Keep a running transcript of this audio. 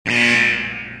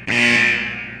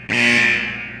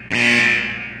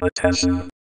Attention!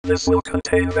 This will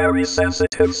contain very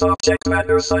sensitive subject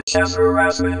matter such as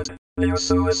harassment, near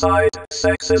suicide,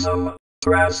 sexism,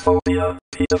 transphobia,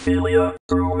 pedophilia,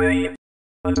 grooming,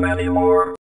 and many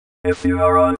more. If you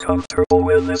are uncomfortable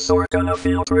with this or gonna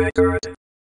feel triggered,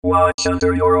 watch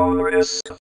under your own risk.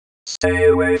 Stay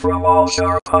away from all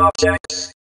sharp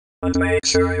objects. And make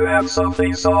sure you have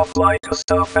something soft like a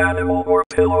stuffed animal or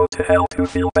pillow to help you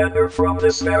feel better from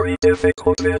this very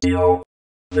difficult video.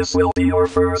 This will be your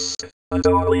first and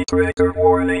only trigger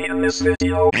warning in this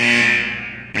video.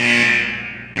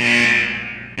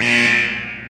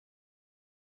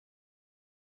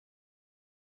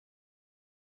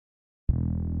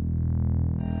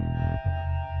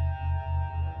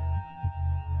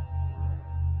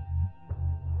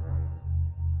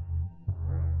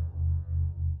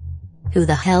 Who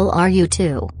the hell are you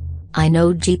two? I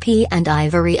know GP and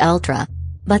Ivory Ultra,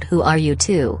 but who are you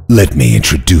two? Let me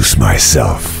introduce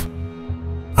myself.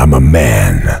 I'm a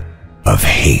man of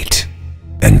hate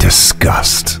and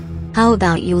disgust. How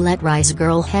about you let Rise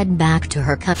Girl head back to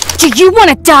her Do you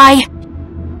wanna die?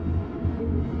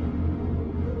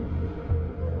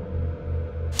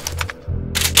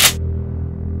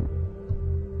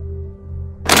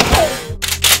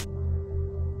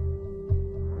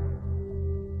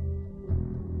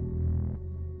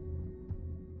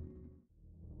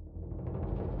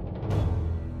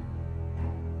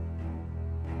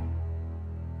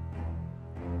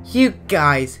 You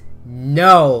guys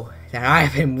know that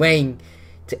I've been waiting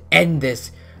to end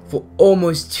this for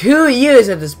almost 2 years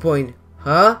at this point,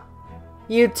 huh?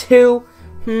 You two?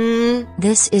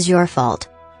 This is your fault.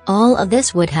 All of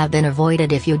this would have been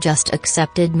avoided if you just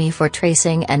accepted me for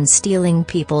tracing and stealing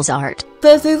people's art.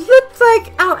 Does it look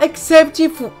like I'll accept you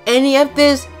for any of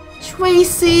this?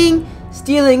 Tracing,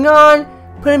 stealing art,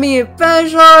 putting me in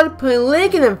fetish art, putting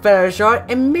Lincoln in fetish art,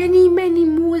 and many, many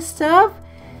more stuff?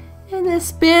 In the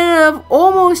span of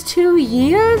almost 2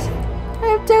 years,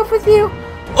 I've dealt with you.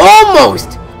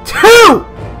 Almost 2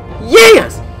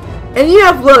 years! And you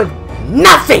have learned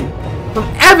nothing from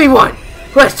everyone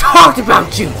who has talked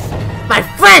about you. My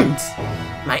friends,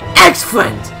 my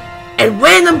ex-friends, and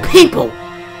random people.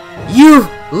 You've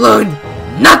learned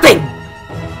nothing.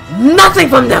 Nothing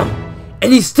from them.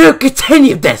 And you still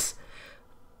continue this.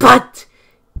 But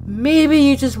maybe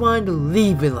you just wanted to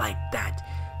leave it like that.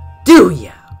 Do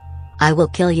ya? I will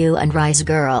kill you and Rise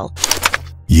Girl.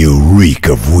 You reek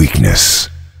of weakness,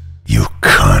 you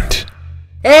cunt.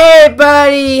 Hey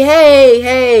buddy,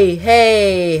 hey.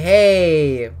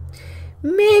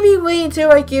 Maybe wait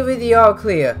until I give it the all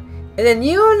clear. And then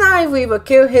you and Ivory will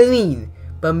kill Helene,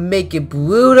 but make it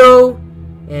brutal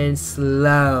and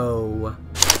slow.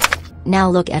 Now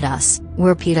look at us,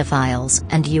 we're pedophiles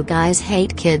and you guys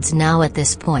hate kids now at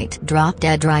this point. Drop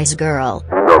dead Rise Girl.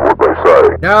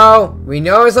 No, we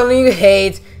know it's something you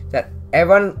hate, that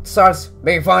everyone starts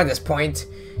making fun at this point.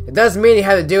 It doesn't mean you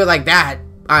have to do it like that.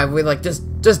 I would like,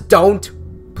 just don't.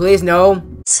 Please, no.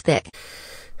 Spick.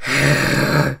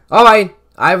 Alright,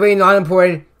 Ivory not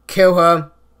important. Kill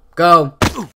her. Go.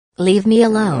 Leave me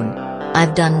alone.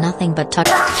 I've done nothing but touch.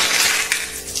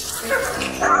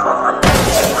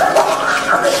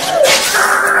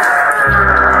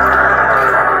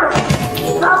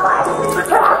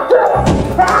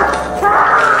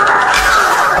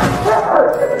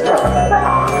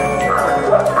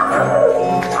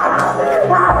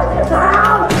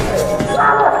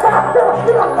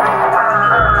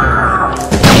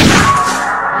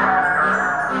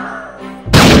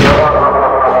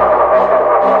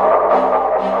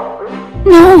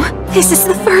 No, this is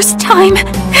the first time.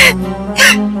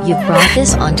 You've brought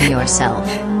this onto yourself.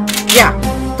 Yeah,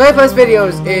 30+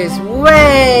 videos is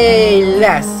way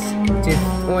less. Just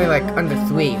only like under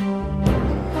 3.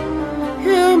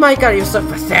 Oh my god, you're so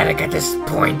pathetic at this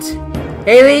point.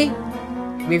 Hailey,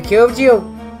 we've killed your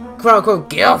quote-unquote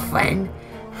girlfriend.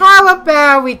 How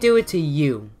about we do it to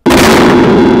you?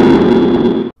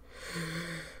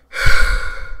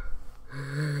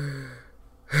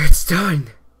 It's done.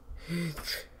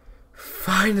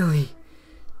 Finally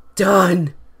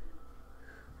done.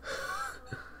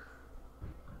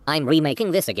 I'm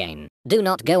remaking this again. Do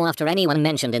not go after anyone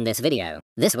mentioned in this video.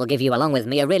 This will give you along with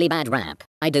me a really bad rap.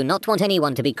 I do not want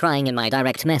anyone to be crying in my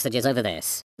direct messages over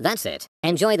this. That's it.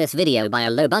 Enjoy this video by a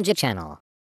low-budget channel.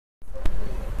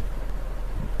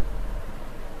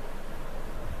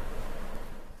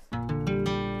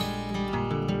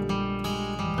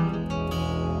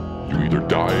 You either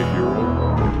die a hero,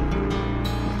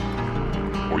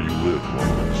 or you live long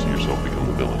enough to see yourself become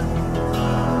a villain.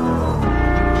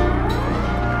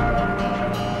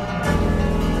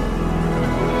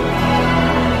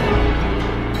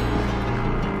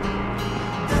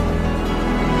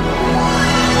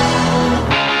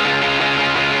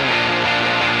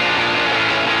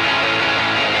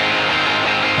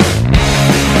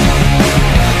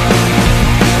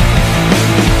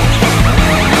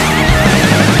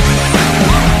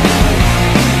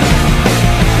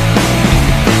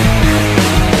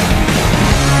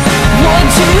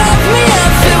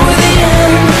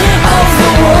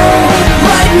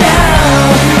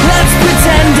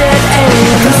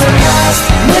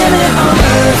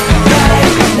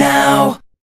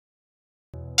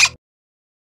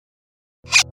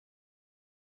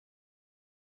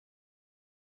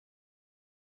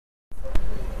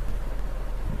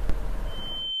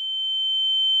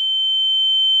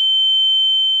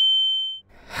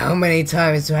 How many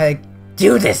times do I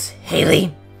do this,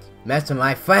 Hailey? Mess with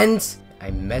my friends, I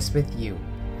mess with you.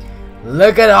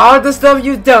 Look at all the stuff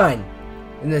you've done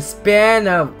in the span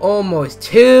of almost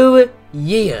 2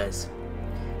 years.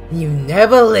 You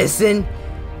never listen,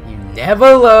 you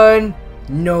never learn,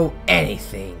 know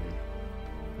anything.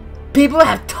 People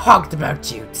have talked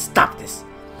about you. Stop this.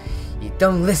 You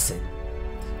don't listen.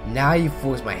 Now you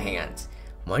force my hands.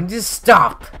 Why don't you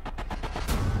stop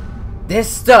this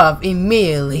stuff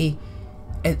immediately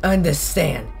and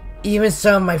understand? Even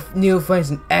some of my new friends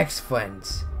and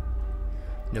ex-friends.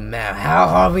 No matter how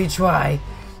hard we try,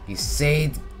 you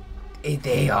say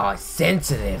they are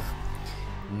sensitive.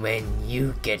 When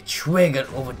you get triggered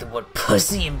over the word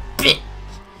pussy and bitch.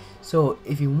 So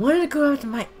if you want to go after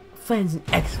my friends and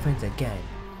ex-friends again,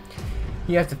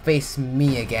 you have to face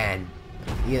me again.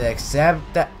 Either accept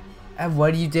that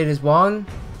what you did is wrong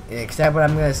and accept what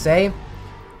I'm gonna say,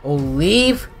 or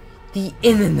leave the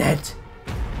internet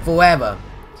forever,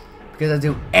 because I'll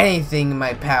do anything in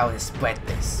my power to spread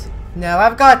this. Now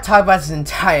I've got to talk about this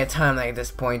entire timeline at this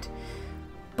point,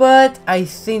 but I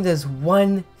think there's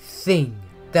one thing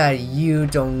that you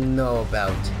don't know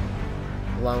about,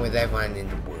 along with everyone in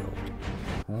the world.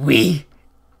 We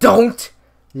don't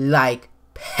like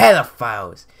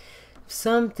pedophiles.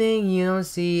 Something you don't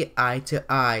see eye to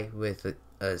eye with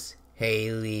us,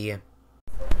 Hailey.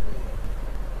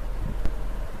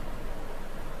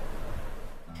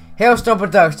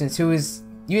 CarnoProductions, who is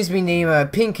used to be named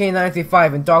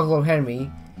PinkK935 and Dog Lord Henry,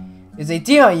 is a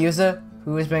DI user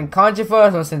who has been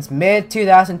controversial since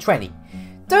mid-2020.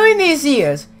 During these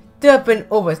years, there have been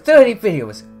over 30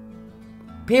 videos.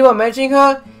 People mentioning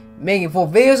her, making full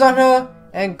videos on her,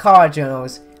 and car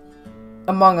journals,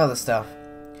 among other stuff.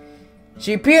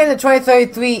 She appeared in the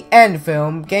 2033 End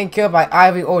film, getting killed by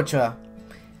Ivy Ultra.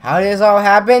 How did this all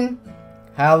happen?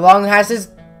 How long has this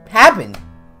happened?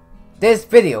 This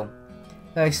video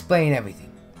will explain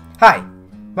everything. Hi,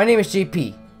 my name is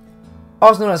JP,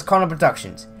 also known as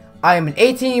CarnoProductions. I am an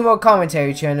 18-year-old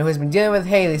commentary channel who has been dealing with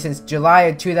Hailey since July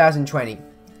of 2020.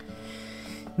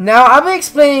 Now, I'll be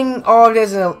explaining all of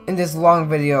this in this long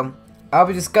video. I'll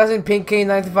be discussing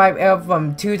PinkK935 era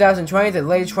from 2020 to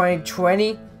late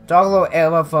 2020, Doglo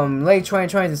era from late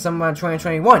 2020 to sometime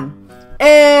 2021,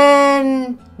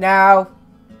 and now,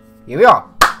 here we are.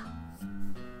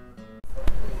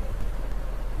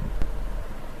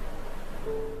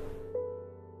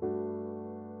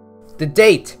 The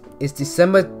date is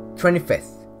December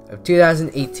 25th of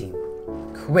 2018,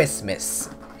 Christmas.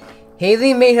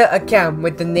 Hailey made her account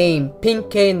with the name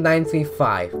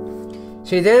PinkK935.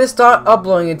 She didn't start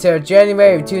uploading until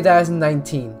January of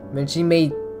 2019, when she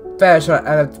made Photoshop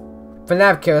out of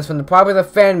FNAF characters from the popular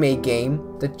fan-made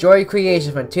game, The Joy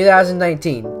Creation from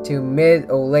 2019 to mid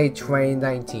or late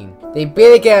 2019. They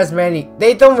barely get as many,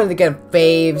 they don't really get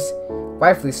faves,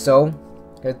 rightfully so,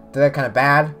 they're kinda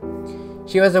bad.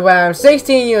 She was around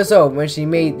 16 years old when she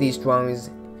made these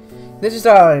drawings. Then she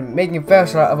started making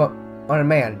Photoshop on a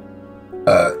man.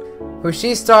 Who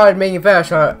she started making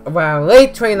Photoshop around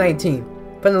late 2019.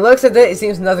 From the looks of it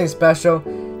seems nothing special.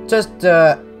 Just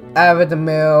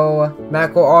average-the-mill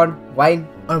macro art, right?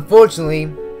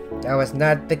 Unfortunately, that was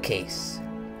not the case.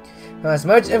 From as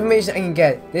much information I can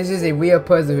get, this is a real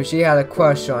person who she had a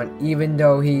crush on, even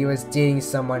though he was dating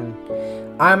someone.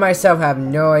 I myself have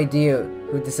no idea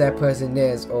who this said person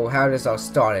is or how this all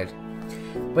started.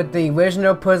 But the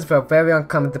original person felt very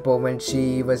uncomfortable when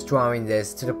she was drawing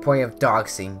this, to the point of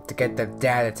doxing to get the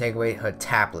dad to take away her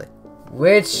tablet.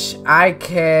 Which I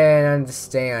can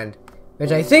understand.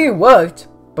 Which I think it worked,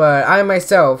 but I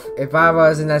myself, if I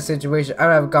was in that situation, I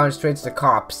would have gone straight to the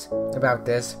cops about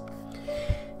this.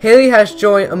 Hailey has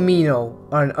joined Amino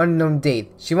on an unknown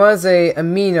date. She runs a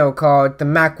Amino called the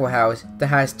Macro House that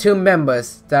has 2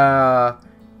 members that are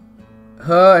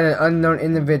her and an unknown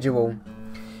individual.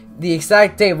 The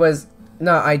exact date was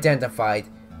not identified,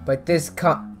 but this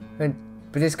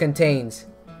contains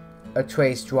a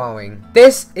trace drawing.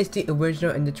 This is the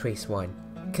original and the trace one.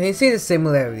 Can you see the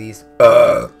similarities?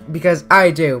 Because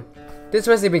I do. This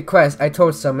was a request I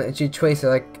told someone and she traced it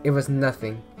like it was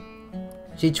nothing.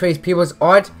 She traced people's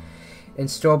art and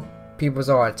stole people's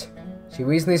art. She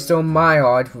recently stole my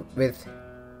art with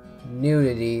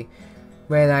nudity.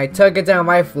 When I took it down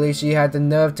rightfully, she had the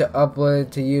nerve to upload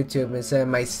it to YouTube and said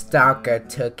my stalker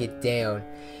took it down.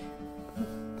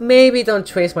 Maybe don't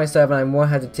trace my stuff and I won't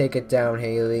have to take it down,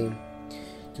 Hailey.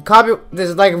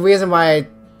 There's like a reason why I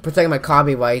protect my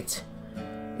copyright.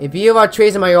 If you are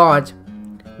tracing my art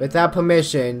without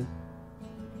permission,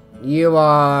 you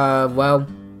are, well,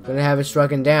 gonna have it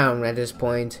strucken down at this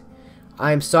point.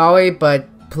 I'm sorry, but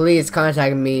please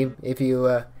contact me if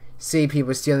you see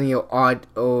people stealing your art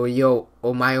or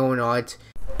my own art.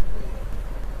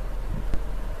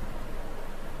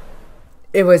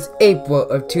 It was April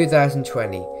of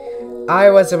 2020. I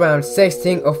was around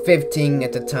 16 or 15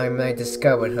 at the time when I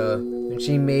discovered her, and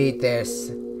she made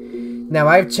this. Now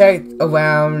I've checked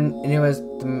around, and it was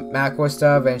the macro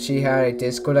stuff, and she had a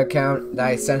Discord account that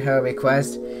I sent her a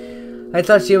request. I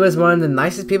thought she was one of the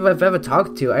nicest people I've ever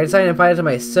talked to. I decided to invite her to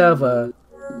my server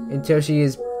until she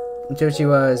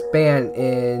was banned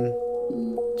in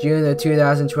June of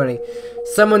 2020.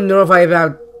 Someone notified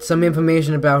about some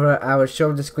information about her. I will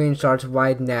show the screenshots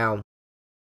right now.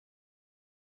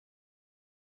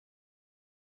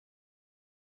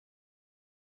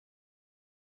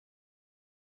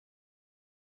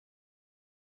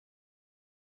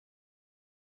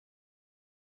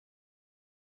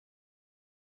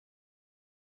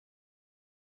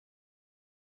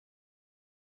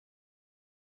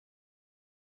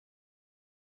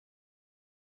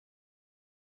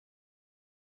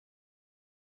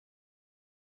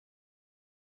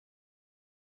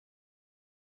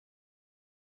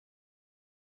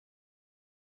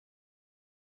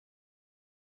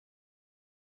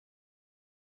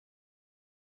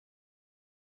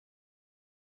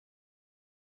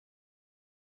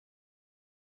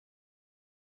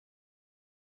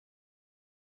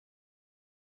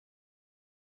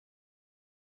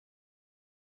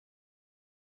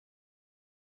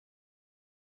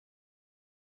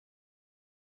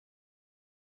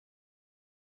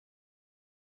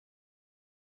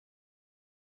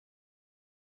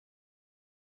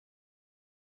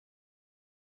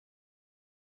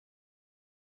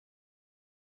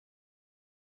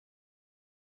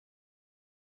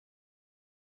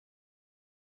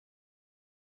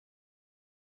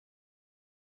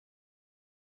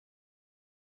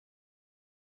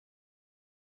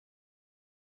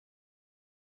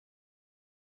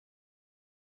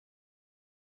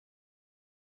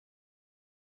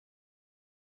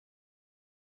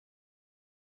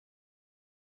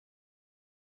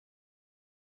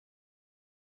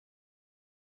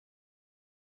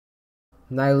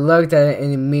 And I looked at it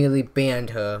and immediately banned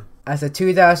her. As of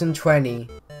 2020,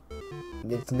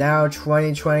 it's now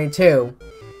 2022,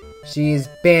 she is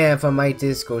banned from my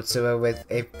Discord server with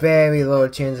a very low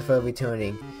chance of her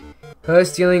returning. Her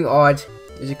stealing art,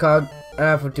 you should call her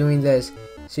out for doing this.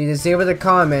 She disabled the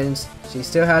comments, she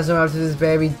still has them up to this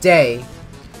very day.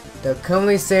 They're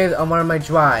currently saved on one of my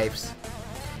drives.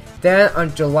 Then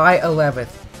on July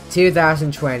 11th,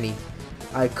 2020,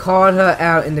 I called her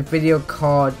out in the video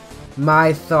called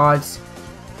My Thoughts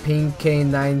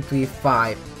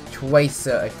PK935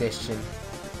 Tracer Edition.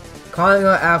 Calling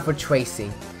her out for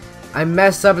tracing. I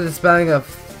messed up with the spelling of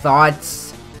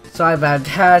thoughts. Sorry about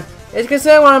that. It's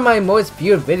considered one of my most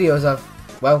viewed videos of,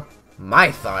 well, my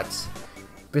thoughts.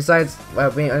 Besides, well,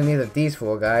 being underneath these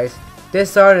four guys. This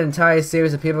started an entire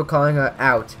series of people calling her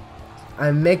out.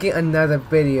 I'm making another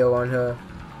video on her,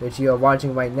 which you are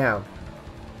watching right now.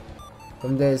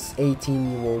 From this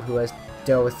 18-year-old who has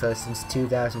dealt with her since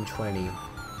 2020.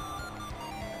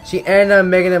 She ended up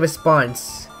making a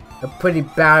response. A pretty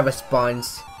bad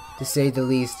response, to say the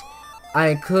least. I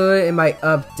included it in my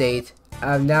update.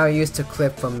 I've now used a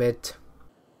clip from it.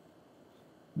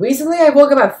 Recently I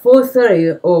woke up at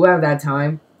 4:30 or around that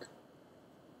time.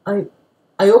 I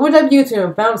opened up YouTube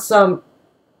and found some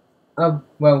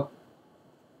well,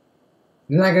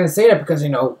 I'm not gonna say that because, you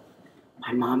know,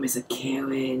 my mom is a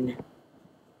Karen.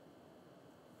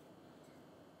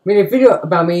 Made a video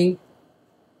about me.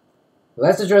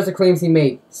 Let's address the claims he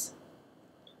makes.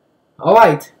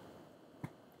 Alright.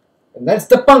 And let's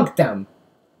debunk them.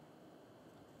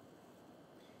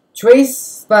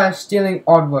 Trace/stealing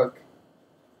artwork.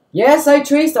 Yes, I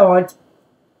traced art.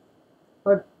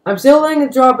 But I'm still learning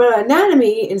to draw better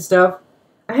anatomy and stuff.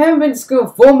 I haven't been to school in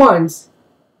 4 months.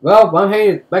 Well, I'm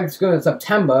headed back to school in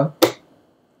September.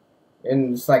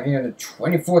 And it's like, you know, the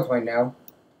 24th right now.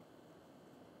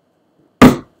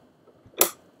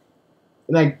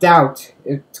 And I doubt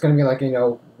it's gonna be like, you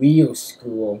know, real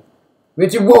school.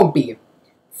 Which it won't be.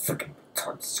 Freaking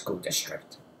retarded school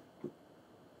district.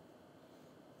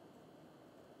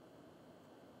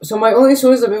 So my only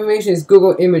source of information is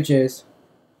Google Images.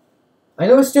 I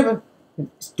know it's stupid.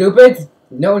 Stupid?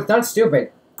 No, it's not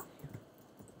stupid.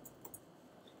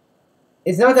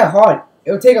 It's not that hard.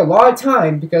 It'll take a lot of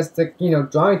time because the, you know,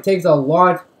 drawing takes a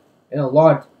lot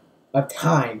of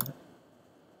time.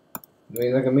 I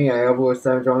mean, look at me, I always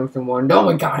start drawing someone. Oh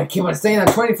my god, I keep on saying that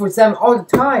 24/7 all the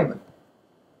time!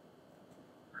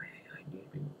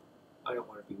 I don't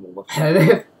want to be more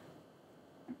repetitive.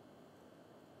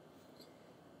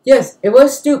 Yes, it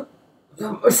was stupid.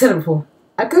 I said it before.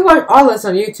 I could watch all this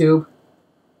on YouTube.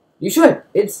 You should.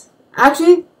 It's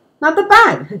actually not that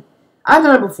bad. I've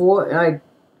done it before, and I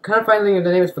can't find the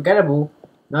name is forgettable.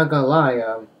 Not gonna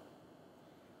lie,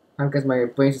 because my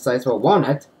brain decides to a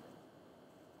walnut.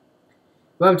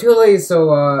 But I'm too lazy,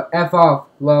 so F off,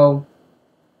 low.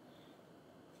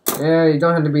 Yeah, you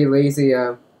don't have to be lazy,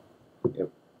 I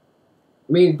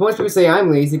mean, most people say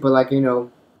I'm lazy, but like, you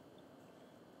know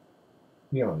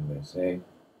what I'm gonna say.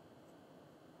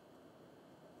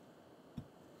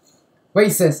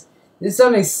 Racist. There's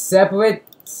something separate.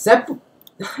 Did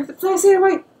I say it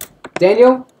right?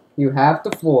 Daniel, you have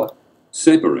the floor.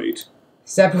 Separate.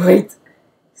 Separate.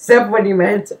 Separate, you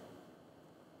meant.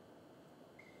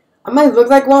 I might look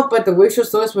like one, but the racial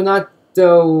slurs were not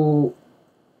the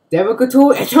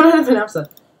derogatory. I don't know how to pronounce that.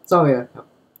 Sorry.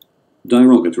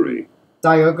 Derogatory.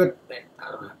 Derogatory.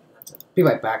 Be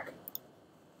right back.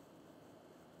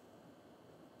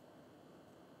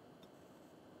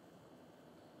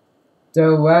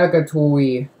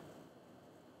 Derogatory.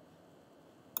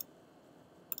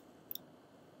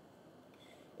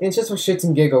 It's just for shits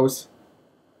and giggles.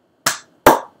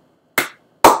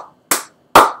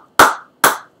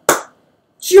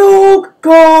 Joke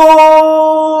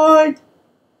God!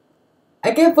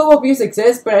 I get football abuse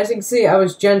exists, but as you can see, I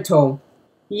was gentle.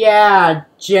 Yeah,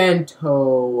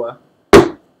 gentle.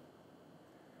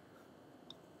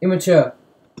 Immature.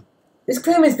 This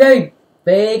claim is very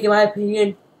vague, in my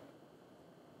opinion.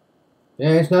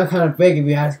 Yeah, it's not kind of vague if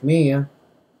you ask me, yeah.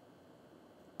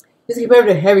 Just compared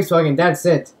to heavy swag and that's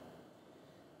it.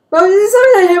 Well, this is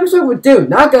something that heavy swag would do,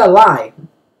 not gonna lie.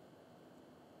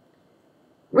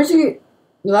 Wish you could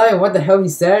lie on what the hell he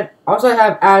said. Also, I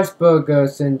have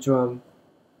Asperger's syndrome.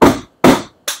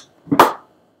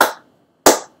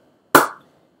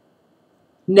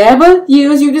 Never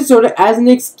use your disorder as an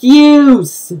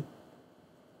excuse.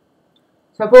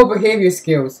 Support behavior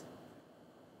skills.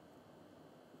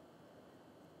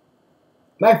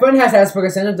 My friend has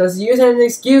Asperger's syndrome. Does he use it as an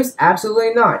excuse?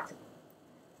 Absolutely not.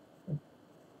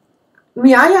 I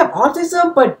mean, I have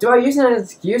autism, but do I use it as an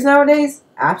excuse nowadays?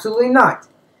 Absolutely not.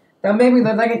 That made me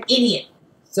look like an idiot.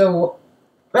 So,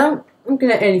 well, I'm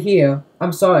gonna end here.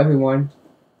 I'm sorry, everyone.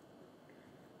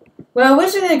 Well, I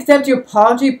wish I could accept your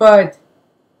apology, but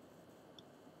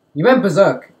you went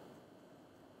berserk.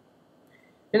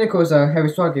 And of course,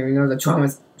 Harry's talking. You know, the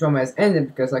drama has ended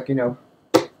because, like, you know,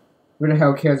 who the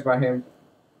hell cares about him?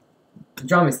 The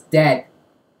drama's dead.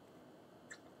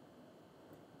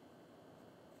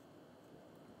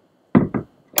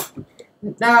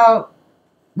 Now,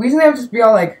 recently I'll just be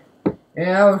all like,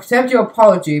 yeah, I'll accept your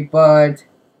apology, but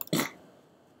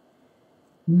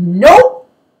nope.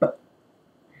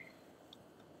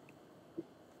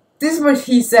 This is what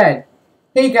he said.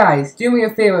 Hey guys, do me a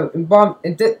favor and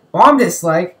bomb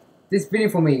dislike this video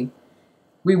for me.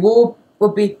 We will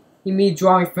be me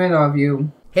drawing a fan of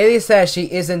you. Hailey says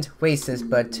she isn't racist,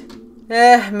 but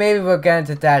maybe we'll get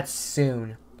into that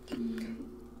soon.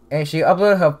 And she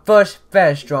uploaded her first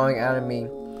fetish drawing out of me.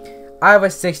 I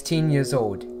was 16 years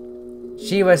old.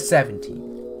 She was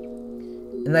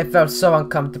 17. And I felt so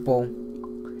uncomfortable.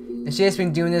 And she has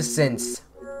been doing this since.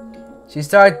 She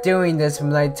started doing this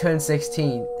when I turned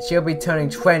 16. She'll be turning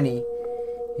 20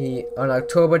 on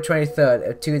October 23rd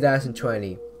of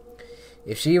 2020.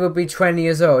 If she will be 20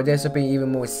 years old, this will be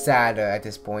even more sadder at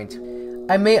this point.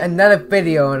 I made another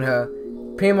video on her,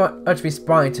 pretty much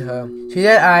responding to her. She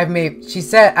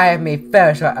said I have made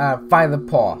fetish out of Violet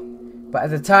Paw. But at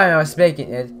the time I was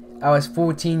making it, I was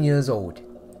 14 years old.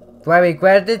 Do I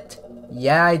regret it?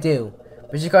 Yeah, I do.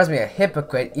 But she calls me a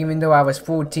hypocrite even though I was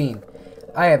 14.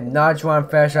 I have not drawn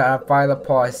fetish out of Violet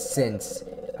Paw since.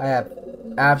 I have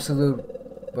absolute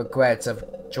regrets of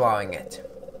drawing it.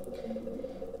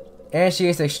 And she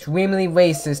is extremely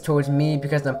racist towards me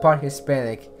because I'm part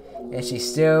Hispanic. And she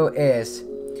still is.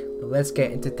 But let's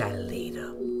get into that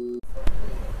later.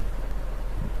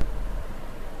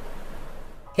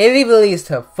 Hailey released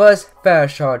her first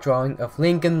fetish art drawing of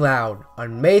Lincoln Loud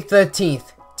on May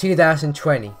 13th,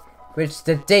 2020, which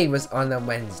the date was on a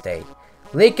Wednesday.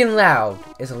 Lincoln Loud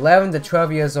is 11 to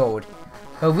 12 years old.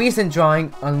 Her recent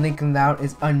drawing on Lincoln Loud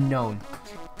is unknown.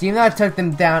 Demon took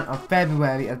them down on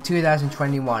February of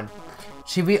 2021.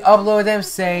 She re-uploaded them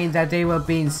saying that they were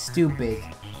being stupid,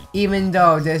 even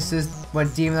though this is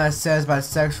what Demon says about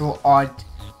sexual art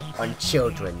on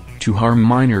children. To harm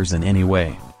minors in any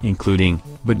way, including,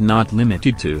 but not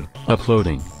limited to,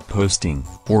 uploading, posting,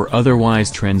 or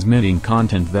otherwise transmitting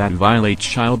content that violates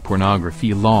child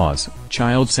pornography laws,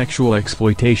 child sexual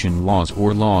exploitation laws,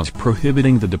 or laws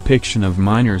prohibiting the depiction of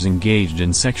minors engaged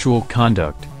in sexual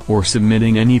conduct, or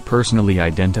submitting any personally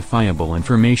identifiable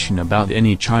information about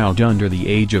any child under the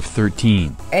age of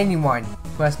 13. Anyone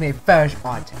who has made fetish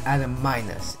art out of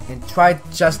minors and tried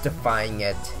justifying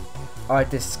it are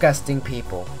disgusting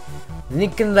people.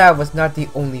 Lincoln Loud was not the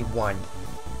only one.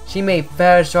 She made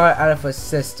fetish art out of her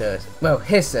sisters. Well,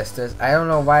 his sisters. I don't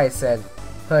know why I said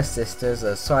her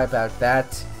sisters, sorry about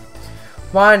that.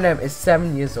 One of them is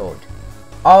 7 years old.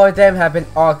 All of them have been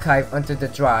archived onto the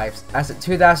drives as of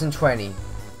 2020.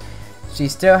 She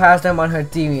still has them on her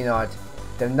DeviantArt.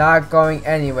 They're not going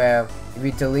anywhere. If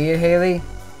you delete it, Hailey,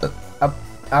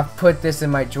 I'll put this in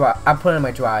my drive. I'll put it in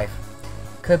my drive.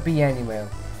 Could be anywhere.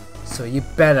 So you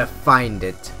better find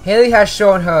it. Hailey has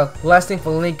shown her lusting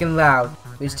for Lincoln Loud,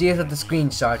 which deals with the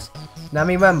screenshots. Now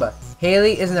remember,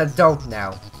 Hailey is an adult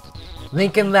now.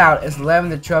 Lincoln Loud is 11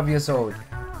 to 12 years old.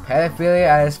 Pedophilia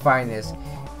at its finest.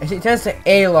 And she tends to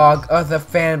A-log other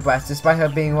fan breasts despite her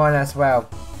being one as well,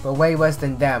 but way worse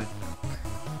than them.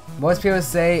 Most people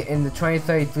say in the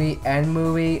 2033 End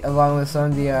movie, along with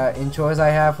some of the intros I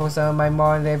have for some of my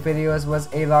modern day videos, was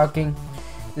A-logging,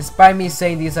 despite me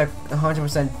saying these are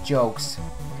 100% jokes.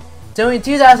 During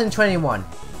 2021,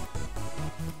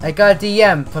 I got a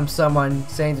DM from someone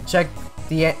saying to check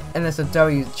the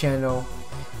NSFW channel.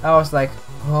 I was like,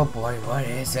 oh boy, what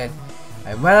is it?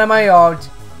 I went on my art,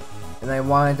 and I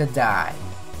wanted to die.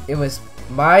 It was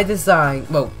my design,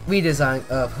 well, redesign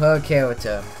of her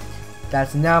character.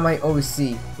 That's now my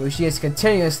OC, which she has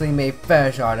continuously made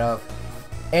fetish art of.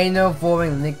 Ain't no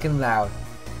boring Lincoln Loud.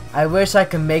 I wish I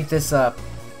could make this up.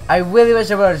 I really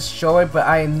wish I would show it, but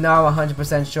I am not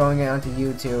 100% showing it onto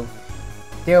YouTube.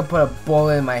 They'll put a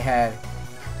bullet in my head.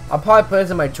 I'll probably put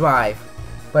this in my drive,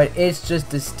 but it's just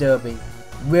disturbing.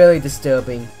 Really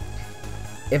disturbing.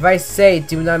 If I say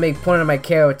do not make porn of my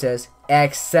characters,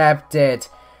 accept it.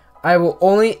 I will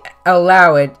only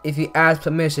allow it if you ask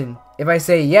permission. If I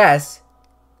say yes,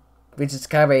 which is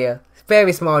kind of a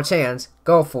very small chance,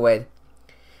 go for it.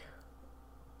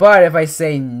 But if I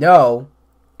say no,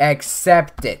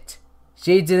 accept it.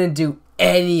 She didn't do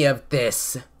any of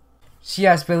this. She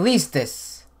has released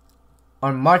this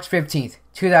on March 15th,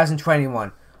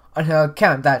 2021 on her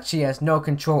account that she has no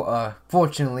control of.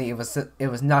 Fortunately, it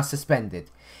was not suspended.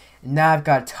 And now I've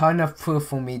got a ton of proof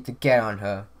for me to get on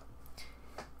her.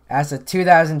 As of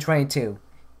 2022,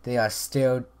 they are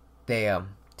still there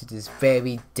to this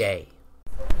very day.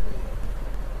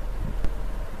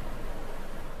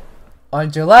 On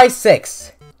July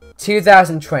 6,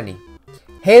 2020,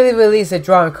 Hailey released a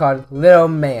drawing called Little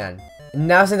Man,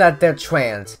 announcing that they're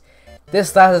trans.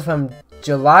 This lasted from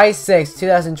July 6,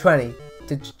 2020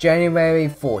 to January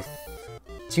 4th,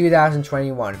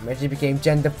 2021, when she became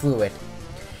gender fluid.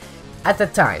 At the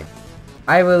time,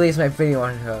 I released my video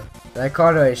on her, and I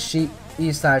called her a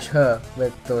she/her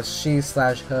with those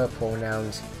she/her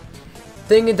pronouns,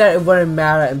 thinking that it wouldn't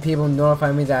matter and people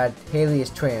notify me that Hailey is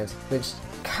trans, which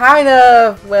kind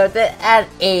of, well, they're at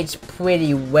age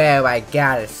pretty well, I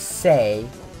gotta say.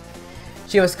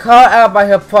 She was called out by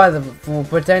her brother for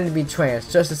pretending to be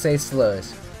trans just to say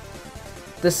slurs.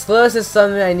 The slurs is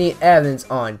something I need evidence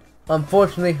on.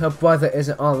 Unfortunately, her brother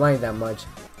isn't online that much.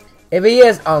 If he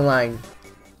is online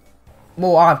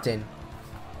more often,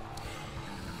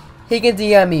 he can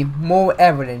DM me more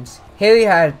evidence. Hailey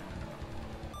had,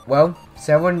 well,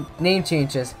 several name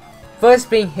changes. First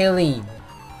being Helene.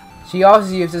 She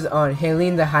also uses on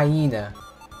Helene the Hyena,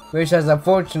 which has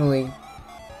unfortunately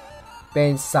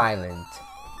been silent.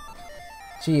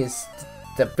 She is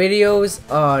the videos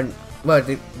on, well,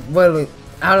 I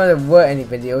don't know if there were any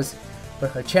videos,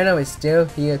 but her channel is still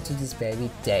here to this very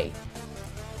day.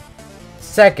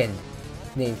 Second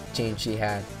name change she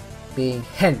had being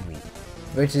Henry,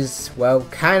 which is, well,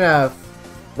 kind of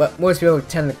what most people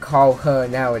tend to call her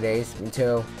nowadays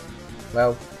until,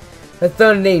 well, the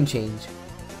third name change,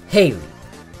 Hailey,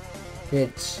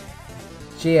 which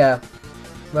she, well,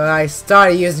 I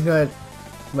started using her,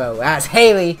 well, as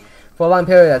Hailey for a long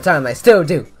period of time. I still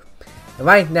do. And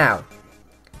right now,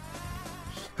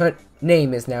 her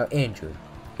name is now Andrew,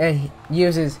 and he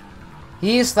uses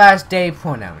he/they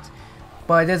pronouns.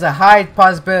 But there's a high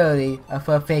possibility of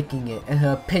her faking it and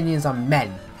her opinions on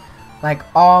men, like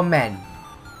all men.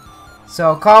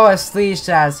 So call her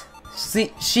she/her.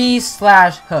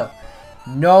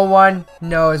 No one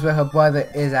knows where her brother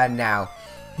is at now.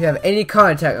 If you have any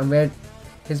contact on where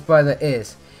his brother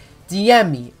is,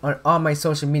 DM me on all my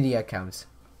social media accounts.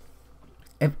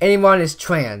 If anyone is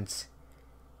trans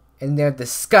and they're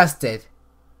disgusted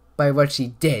by what she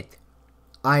did,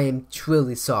 I am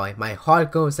truly sorry. My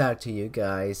heart goes out to you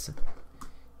guys.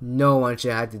 No one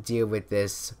should have to deal with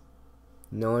this.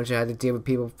 No one should have to deal with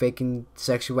people faking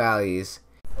sexualities.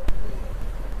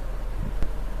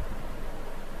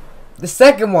 The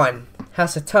second one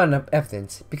has a ton of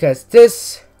evidence because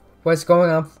this was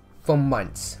going on for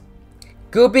months.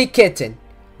 Goopy Kitten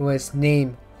was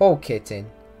named Whole Kitten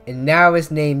and now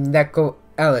is named Neko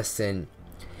Ellison.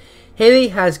 Hailey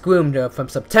has groomed her from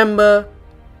September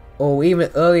or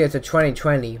even earlier to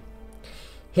 2020.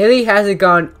 Hailey hasn't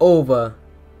gone over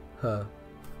her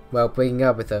while breaking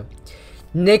up with her.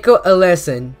 Neko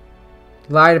Ellison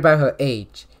lied about her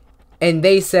age and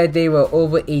they said they were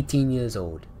over 18 years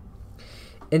old.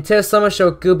 Until someone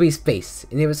showed Goopy's face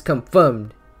and it was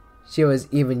confirmed she was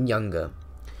even younger.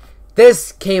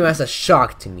 This came as a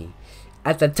shock to me.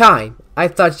 At the time, I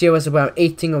thought she was around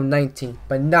 18 or 19,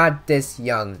 but not this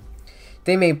young.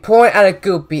 They made porn out of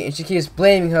Goopy and she keeps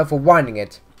blaming her for wanting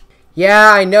it.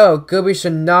 Yeah, I know, Goopy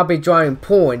should not be drawing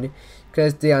porn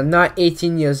because they are not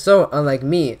 18 years old, unlike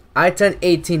me. I turned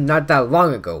 18 not that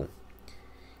long ago.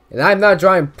 And I'm not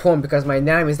drawing porn because my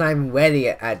name is not even ready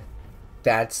at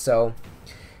that, so.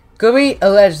 Goopy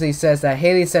allegedly says that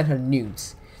Hailey sent her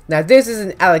nudes. Now this is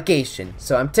an allegation,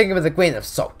 so I'm taking it with a grain of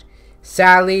salt.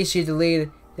 Sadly, she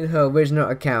deleted her original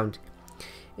account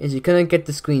and she couldn't get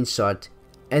the screenshot.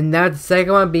 And now the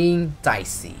second one being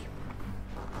Dicey.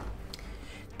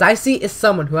 Dicey is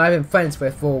someone who I've been friends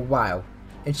with for a while,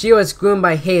 and she was groomed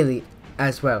by Hailey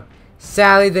as well.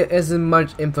 Sadly, there isn't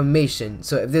much information,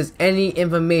 so if there's any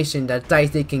information that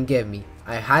Dicey can give me,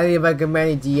 I highly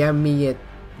recommend you DM me it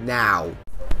now.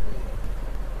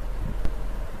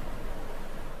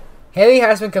 Hailey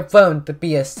has been confirmed to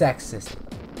be a sexist.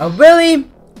 A really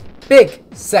big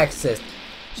sexist.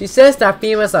 She says that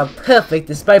females are perfect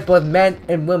despite both men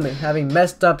and women having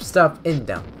messed up stuff in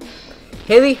them.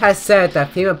 Hailey has said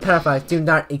that female pedophiles do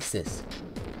not exist.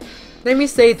 Let me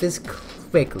say this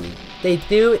quickly. They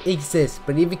do exist,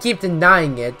 but if you keep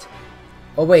denying it...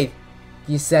 Oh wait,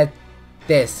 you said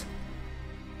this.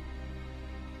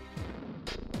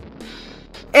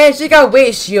 And she got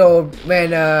ratio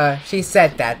when she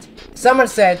said that. Someone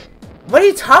said, "What are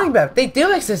you talking about? They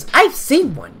do exist. I've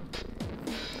seen one."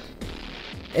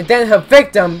 And then her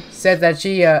victim said that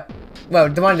she, well,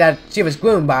 the one that she was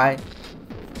groomed by,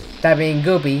 that being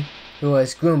Goopy, who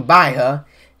was groomed by her,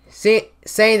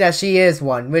 saying that she is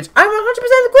one, which I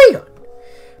 100% agree on.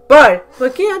 But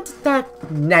we'll get on to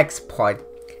that next part.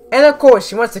 And of course,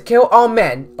 she wants to kill all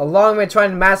men, along with trying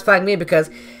to mass flag me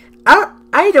because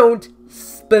I don't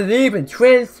believe in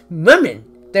trans women.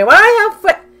 Then why I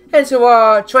have friends who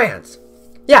are trans?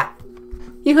 Yeah,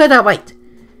 you heard that right.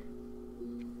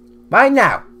 Right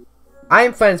now, I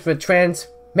am friends with trans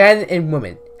men and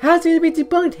women. How's it to be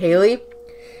debunked, Hailey?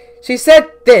 She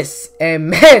said this, and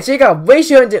man, she got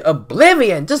ratio into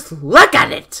oblivion. Just look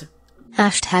at it.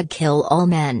 Hashtag kill all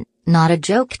men, not a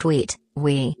joke tweet.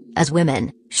 We, as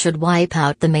women, should wipe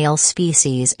out the male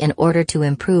species in order to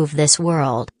improve this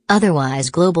world. Otherwise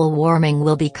global warming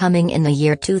will be coming in the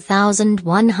year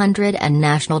 2100 and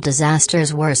national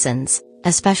disasters worsens.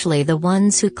 Especially the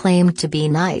ones who claimed to be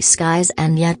nice guys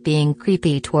and yet being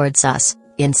creepy towards us,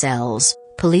 incels,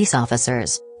 police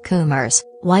officers, coomers,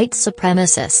 white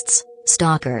supremacists,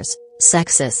 stalkers,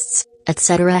 sexists,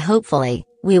 etc. Hopefully,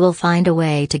 we will find a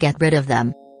way to get rid of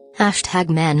them. Hashtag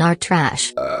men are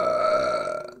trash.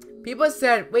 People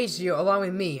said ratio along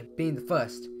with me being the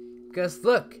first. Because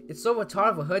look, it's so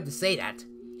retarded for her to say that.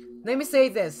 Let me say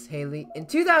this, Hailey. In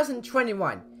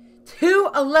 2021, two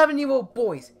 11-year-old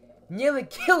boys nearly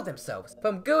killed themselves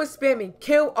from girls spamming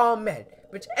kill all men,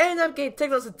 which ended up getting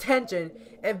TikTok's attention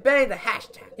and banning the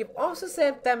hashtag. You've also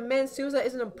said that men's suicide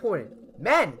isn't important.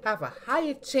 Men have a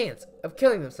higher chance of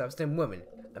killing themselves than women.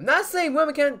 I'm not saying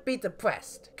women can't be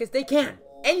depressed, because they can.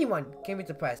 Anyone can be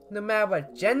depressed, no matter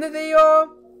what gender they are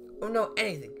or no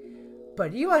anything.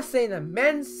 But you are saying that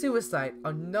men's suicide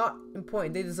are not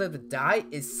important, they deserve to die,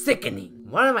 is sickening.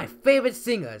 One of my favorite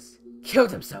singers killed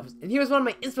themselves, and he was one of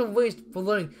my inspirations for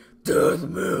learning death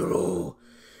metal.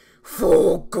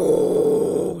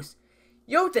 Focus.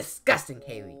 You're disgusting,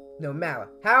 Hailey. No matter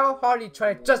how hard you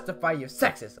try to justify your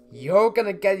sexism, you're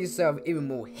gonna get yourself even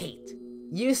more hate.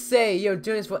 You say you're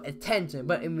doing this for attention,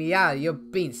 but in reality, you're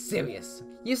being serious.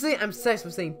 You say I'm sexist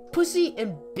for saying pussy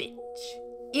and bitch,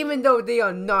 even though they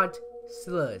are not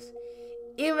slurs.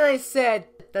 Even I said,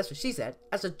 that's what she said,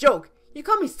 as a joke, you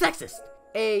call me sexist.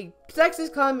 A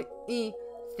sexist called me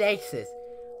sexist.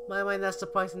 Why am I not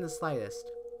surprised in the slightest?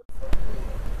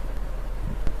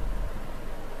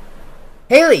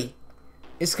 Hailey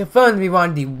is confirmed to be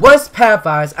one of the worst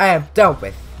pedophiles I have dealt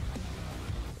with.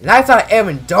 And I thought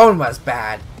Aaron Doan was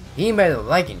bad. He made a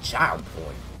liking child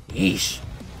porn. Yeesh.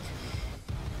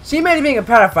 She made being a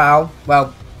pedophile,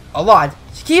 well, a lot.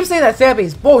 She keeps saying that therapy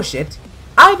is bullshit.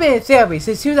 I've been in therapy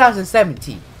since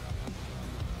 2017.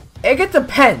 It could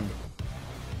depend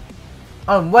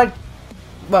on what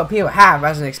people have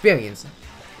as an experience.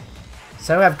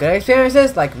 Some have good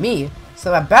experiences, like me.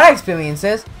 Some have bad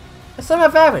experiences, and some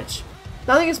have average.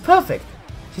 Nothing is perfect.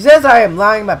 She says I am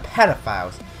lying about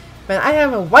pedophiles. Man, I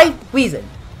have a white reason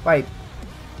why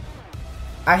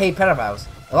I hate pedophiles,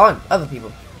 along with other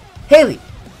people. Hailey,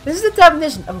 this is the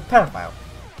definition of a pedophile.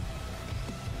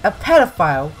 A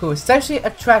pedophile who is sexually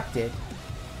attracted,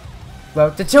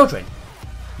 well, to children.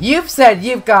 You've said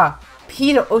you've got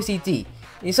pedo OCD.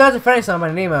 You started defending someone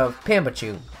by the name of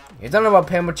Pambachu. You don't know what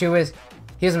Pambachu is?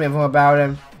 Here's some info about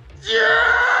him.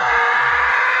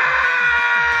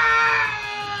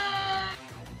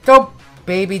 So,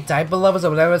 baby diaper lovers or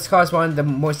whatever it's called is one of the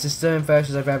most disturbing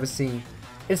fetishes I've ever seen.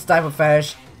 It's diaper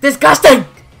fetish. Disgusting!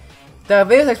 The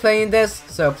video's explaining this,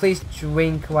 so please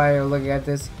drink while you're looking at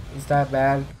this. It's that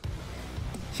bad.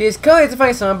 She is currently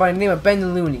defending someone by the name of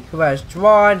Ben Looney, who has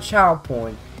drawn child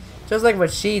porn, just like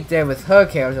what she did with her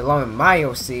character along with my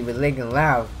OC with Lincoln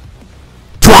Loud.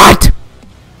 What?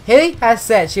 Hailey has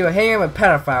said she will hang out with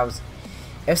pedophiles.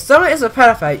 If someone is a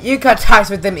pedophile, you cut ties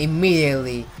with them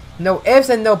immediately. No ifs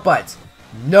and no buts.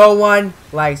 No one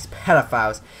likes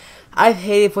pedophiles. I've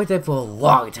hated for them for a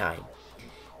long time.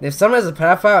 And if someone is a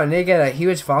pedophile and they get a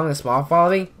huge following, a small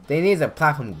following, they need the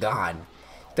platform gone.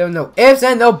 There are no ifs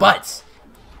and no buts.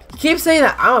 You keep saying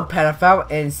that I'm a pedophile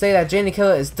and say that Jane the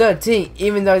Killer is 13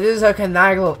 even though this is her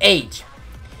canonical age.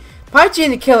 My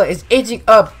Jane the Killer is aging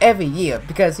up every year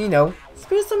because, you know,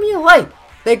 spirits of your life.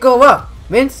 They go up,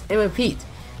 rinse and repeat,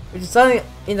 which is something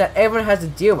that everyone has to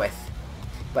deal with.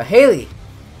 But Hailey,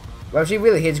 well, she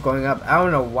really hates growing up. I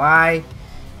don't know why.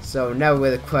 So never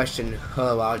really question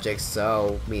her logic.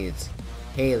 So means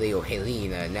Hailey or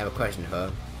Helene. I never question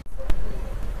her.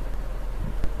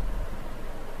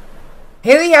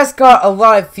 Hailey has got a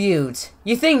lot of feuds.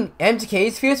 You think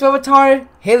MTK's feuds were retarded?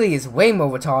 Hailey is way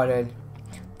more retarded.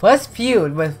 Plus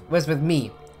feud was with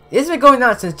me. This has been going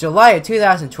on since July of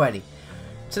 2020.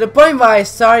 To the point where I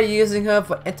started using her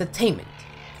for entertainment.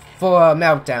 For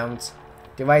meltdowns.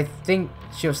 Do I think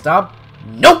she'll stop?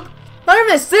 Nope! Not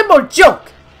even a simple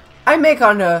joke I make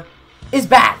on her is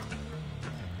bad.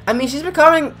 I mean, she's been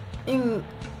commenting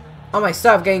on my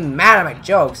stuff, getting mad at my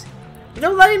jokes. You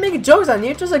don't let me make jokes on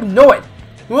you, just ignore it.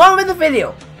 Move on with the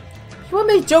video. You won't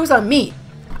make jokes on me.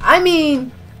 I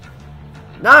mean,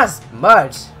 not as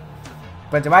much.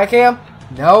 But do I care?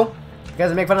 No.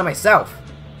 Because I make fun of myself.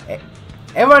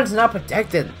 Everyone's not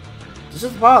protected. It's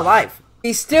just part of life.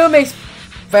 He still makes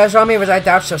fetish on me, which I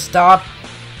doubt she'll stop.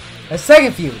 A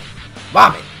second feud.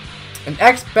 Robin. An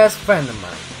ex-best friend of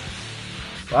mine.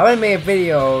 Robin made a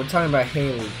video talking about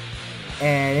Hailey.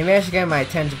 And it managed to get my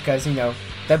attention because, you know,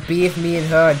 the beef me and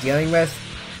her are dealing with.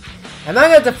 I'm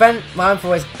not gonna defend Robin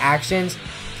for his actions.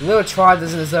 The little troll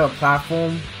doesn't deserve a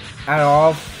platform at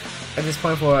all at this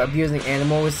point for abusing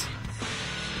animals.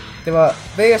 There were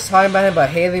videos talking about him,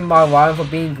 but Hailey mocked Robin for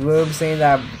being groomed, saying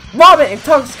that Robin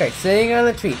intoxicated sitting on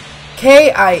the tree.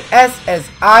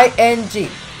 K-I-S-S-I-N-G.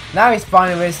 Now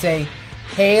responding with saying,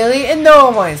 Hailey and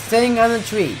no one sitting on the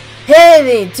tree.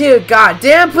 Hailey to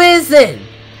goddamn prison!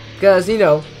 Because, you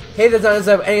know, Hailey doesn't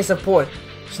deserve any support.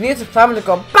 She needs a platform to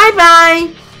go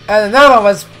bye-bye! And another one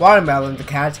was Watermelon the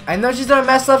cat. I know she's doing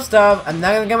messed up stuff. I'm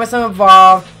not gonna get myself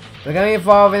involved. We're gonna be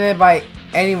involved in it by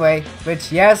anyway.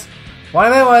 Which, yes,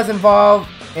 Watermelon was involved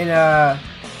in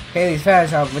Hailey's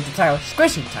fetish with the title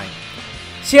Squishing Time.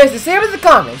 She has to say it in the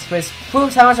comments, which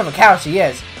proves how much of a cow she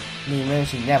is. I mean, really,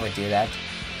 she never do that.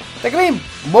 There could be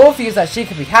more views that she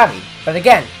could be having, but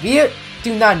again, we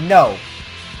do not know.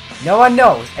 No one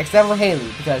knows except for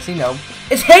Hailey, because, you know,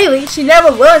 it's Hailey. She never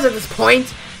learns at this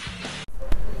point.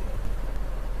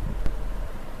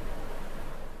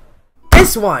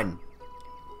 This one.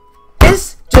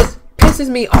 This just pisses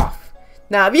me off.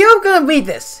 Now, if you're gonna read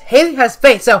this, Hailey has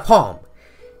faked self-harm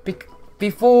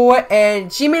before,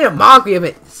 and she made a mockery of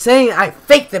it, saying I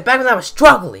faked it back when I was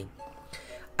struggling.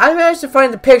 I managed to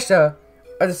find the picture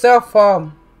of the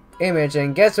self-harm image,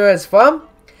 and guess where it's from?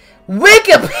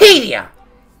 Wikipedia!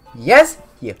 Yes,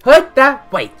 you heard that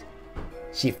right.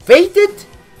 She faked it,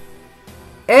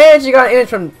 and she got an image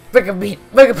from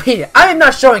Wikipedia. I am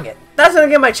not showing it. That's gonna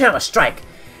give my channel a strike.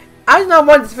 I do not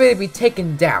want this video to be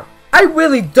taken down. I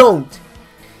really don't.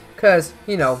 Because,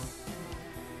 you know,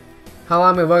 how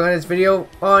long I've been working on this video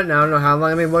on. I don't know how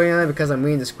long I've been working on it because I'm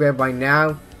reading the script right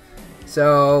now.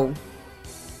 So,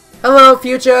 hello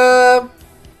future.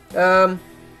 Now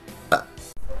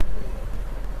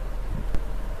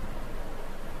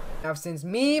since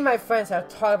me and my friends have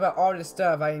talked about all the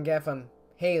stuff I can get from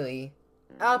Hailey,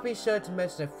 I'll be sure to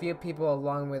mention a few people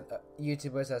along with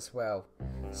YouTubers as well.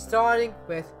 Starting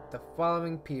with the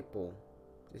following people.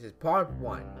 This is part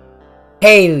 1.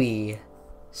 Hailey,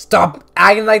 stop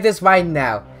acting like this right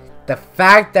now. The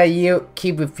fact that you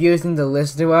keep refusing to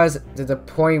listen to us to the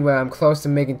point where I'm close to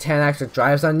making 10 extra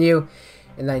drives on you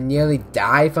and I nearly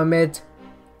die from it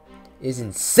is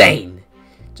insane.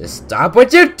 Just stop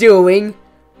what you're doing.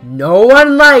 No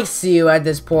one likes you at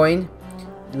this point.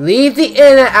 Leave the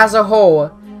internet as a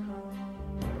whole,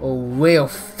 or we'll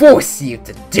force you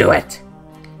to do it.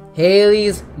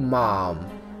 Hailey's mom,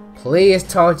 please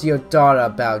talk to your daughter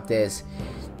about this.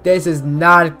 This is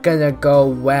not gonna go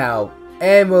well,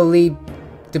 and will lead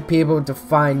the people to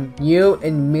find you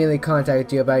and immediately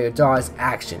contact you about your daughter's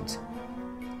actions.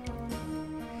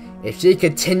 If she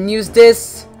continues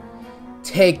this,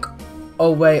 take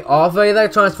away all of her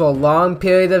electronics for a long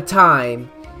period of time.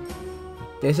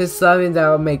 This is something that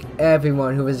will make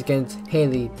everyone who is against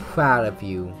Hailey proud of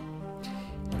you.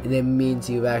 And it means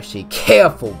you actually care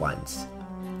for once.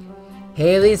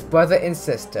 Hailey's brother and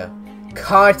sister,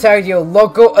 contact your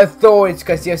local authorities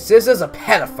because your sister's a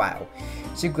pedophile.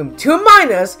 She groomed 2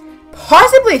 minors,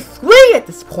 possibly 3 at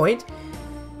this point.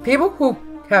 People who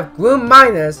have groomed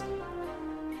minors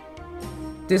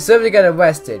deserve to get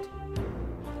arrested.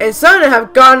 And some of them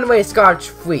have gotten away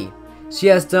scotch-free. She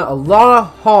has done a lot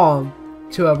of harm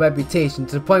to her reputation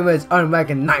to the point where it's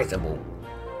unrecognizable.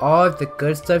 All of the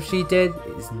good stuff she did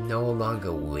is no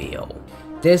longer real.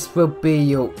 This will be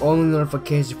your only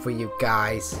notification for you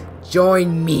guys.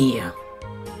 Join me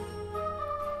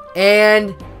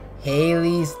and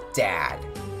Hailey's dad.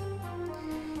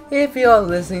 If you're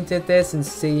listening to this and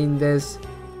seeing this,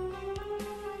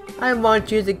 I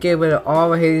want you to get rid of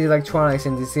all of Hailey's electronics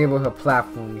and disable her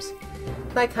platforms,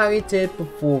 like how you did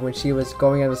before when she was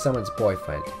going out with someone's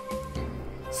boyfriend.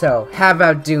 So, how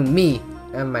about do me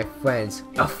and my friends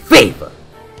a favor?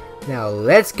 Now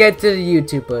let's get to the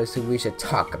YouTubers who we should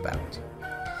talk about.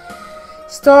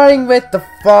 Starting with the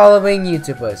following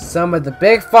YouTubers. Some with the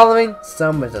big following,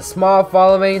 some with a small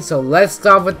following, so let's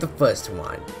start with the first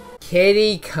one.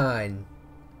 Kitty Khan.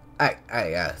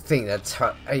 I think that's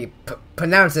how you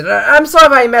pronounce it. I'm sorry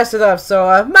if I messed it up,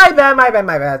 so my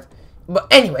bad. But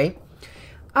anyway,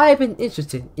 I've been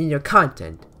interested in your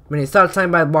content when they started talking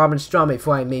about Robin Strong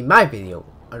before I made my video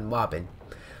on Robin.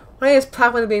 When his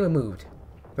platform being removed.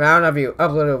 But I don't know if you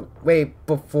uploaded way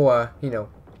before, you know,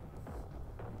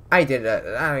 I did it.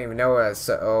 I don't even know,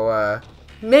 so,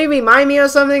 maybe remind me or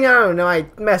something? I don't know, I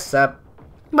messed up.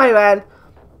 My bad.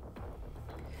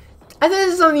 I think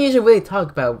this is something you should really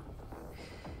talk about.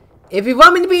 If you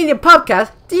want me to be in your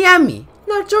podcast, DM me.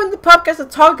 Now join the podcast to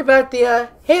talk about the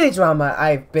Hailey drama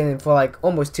I've been in for like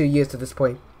almost 2 years to this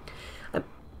point.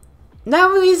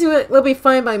 Not releasing it will be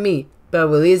fine by me, but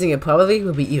releasing it publicly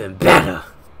will be even better.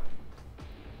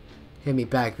 Hit me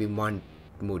back if you want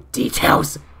more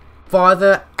details.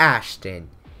 Father Ashton.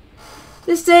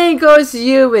 The same goes to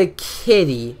you with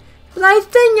Kitty, but I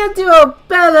think you'll do a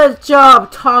better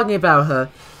job talking about her.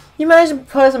 You managed to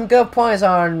put some good points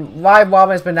on why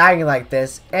Robin's been acting like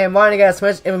this, and wanting to get as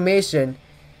much information,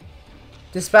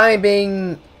 despite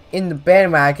being in the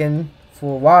bandwagon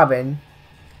for Robin.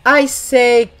 I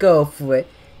say go for it.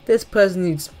 This person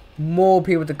needs more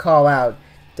people to call out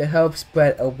to help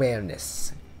spread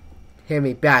awareness. Hit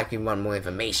me back if you want more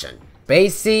information.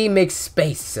 Spacey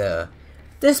McSpacer.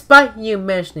 Despite you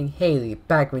mentioning Hailey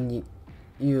back when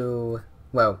you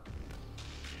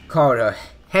called her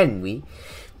Henry,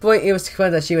 but it was clear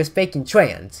that she was faking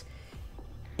trans.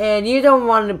 And you don't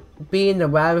want to be in the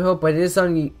rabbit hole, but it is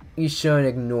something you shouldn't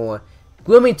ignore.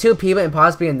 Grooming 2 people and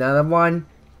possibly another one,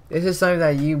 this is something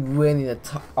that you really need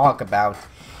to talk about.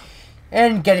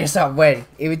 And get yourself ready.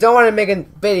 If you don't want to make a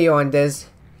video on this,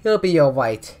 it'll be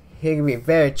alright. It can be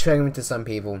very triggering to some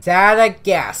people.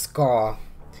 Madagascar.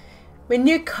 When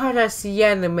you caught us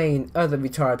Sienna May and other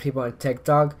retarded people on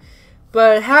TikTok,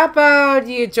 but how about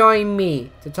you join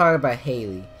me to talk about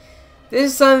Hailey?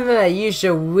 This is something that you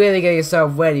should really get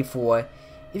yourself ready for.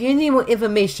 If you need more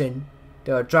information,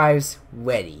 the drive's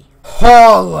ready.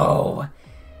 Hollow!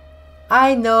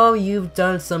 I know you've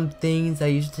done some things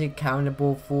that you should take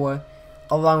accountable for,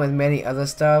 along with many other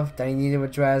stuff that you need to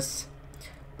address.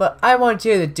 But I want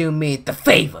you to do me the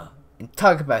favor and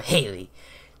talk about Hailey.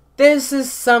 This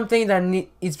is something that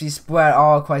needs to be spread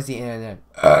all across the internet.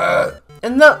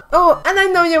 And I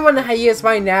know you're wondering how years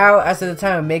right now as of the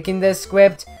time of making this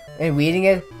script and reading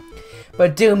it.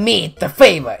 But do me the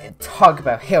favor and talk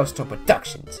about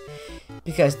CarnoProductions,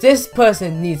 because this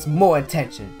person needs more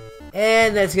attention.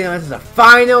 And let's get on to the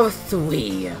final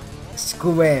 3.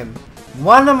 Scrim.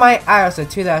 One of my idols of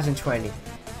 2020.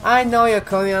 I know you're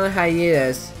currently on a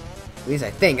hiatus. At least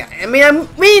I think. I mean, I'm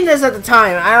reading this at the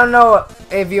time. I don't know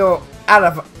if you're out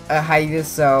of a hiatus,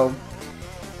 so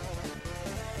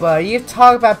But you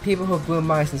talk about people who blew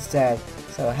minds instead.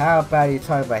 So how about you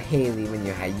talk about Hailey when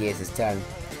your years is done?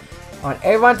 I want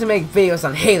everyone to make videos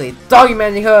on Hailey,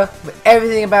 documenting her, with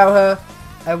everything about her.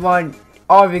 I want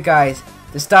all of you guys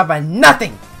to stop at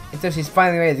nothing until she's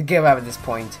finally ready to give up at this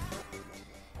point.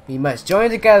 We must join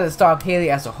together to stop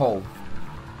Hailey as a whole.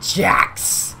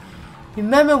 Jax!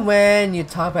 Remember when you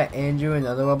talked about Andrew and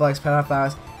other Roblox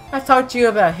pedophiles? I talked to you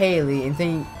about Hailey and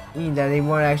thinking that they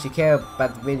won't actually care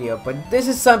about the video, but this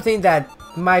is something that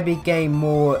might be getting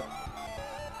more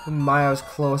miles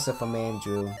closer from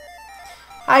Andrew.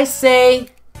 I say,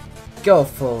 go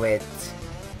for it.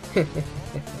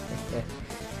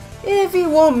 If you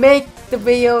won't make the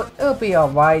video, it'll be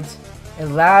alright.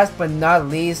 And last but not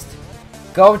least,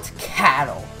 go to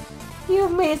Cattle.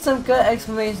 You've made some good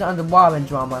explanations on the Robin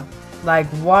drama. Like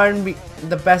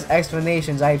the best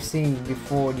explanations I've seen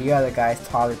before the other guys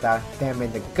talk about them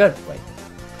in the good way.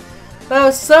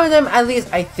 Well, some of them at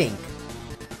least I think.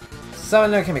 Some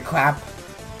of them can be crap.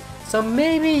 So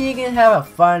maybe you can have a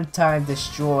fun time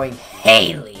destroying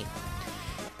Hailey.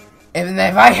 And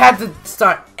if I had to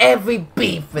start every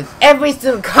beef with every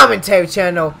single commentary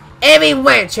channel, every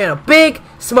rant channel, big,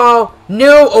 small,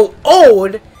 new, or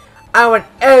old, I want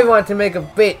everyone to make a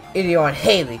video on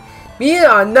Hailey. We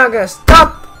are not gonna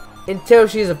stop until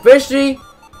she's officially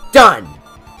done.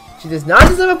 She does not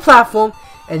deserve a platform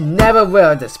and never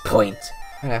will at this point.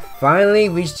 And I finally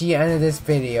reached the end of this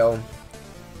video.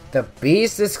 The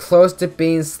beast is close to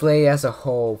being slain as a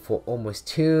whole for almost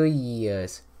 2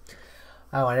 years.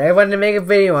 I want everyone to make a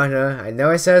video on her. I know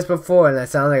I said this before and that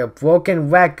sounds like a broken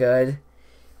record.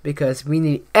 Because we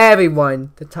need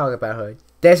everyone to talk about her.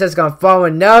 This has gone far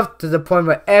enough to the point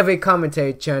where every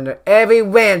commentary channel, every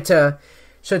ranter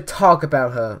should talk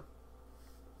about her.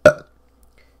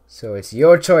 So it's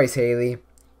your choice, Hailey.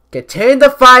 Continue the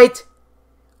fight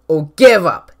or give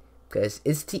up. Because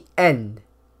it's the end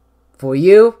for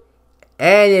you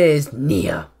and it is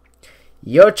near.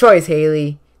 Your choice,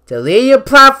 Hailey. Delete your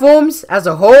platforms as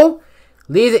a whole.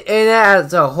 Leave the internet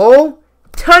as a whole.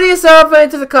 Turn yourself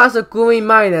into the cost of grooming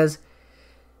minors.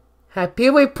 Have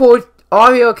people report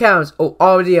all your accounts or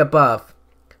all of the above.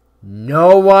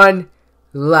 No one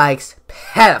likes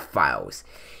pedophiles.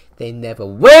 They never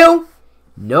will.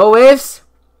 No ifs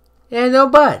and no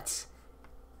buts.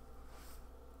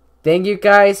 Thank you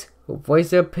guys for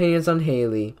voicing your opinions on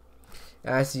Hailey.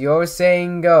 As your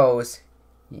saying goes,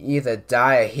 you either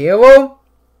die a hero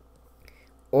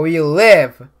or you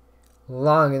live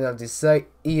long enough to see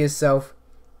yourself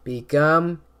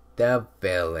become the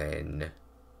villain.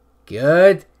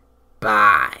 Goodbye.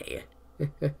 Why do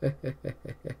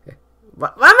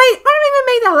I even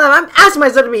make that laugh? I'm asking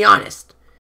myself to be honest.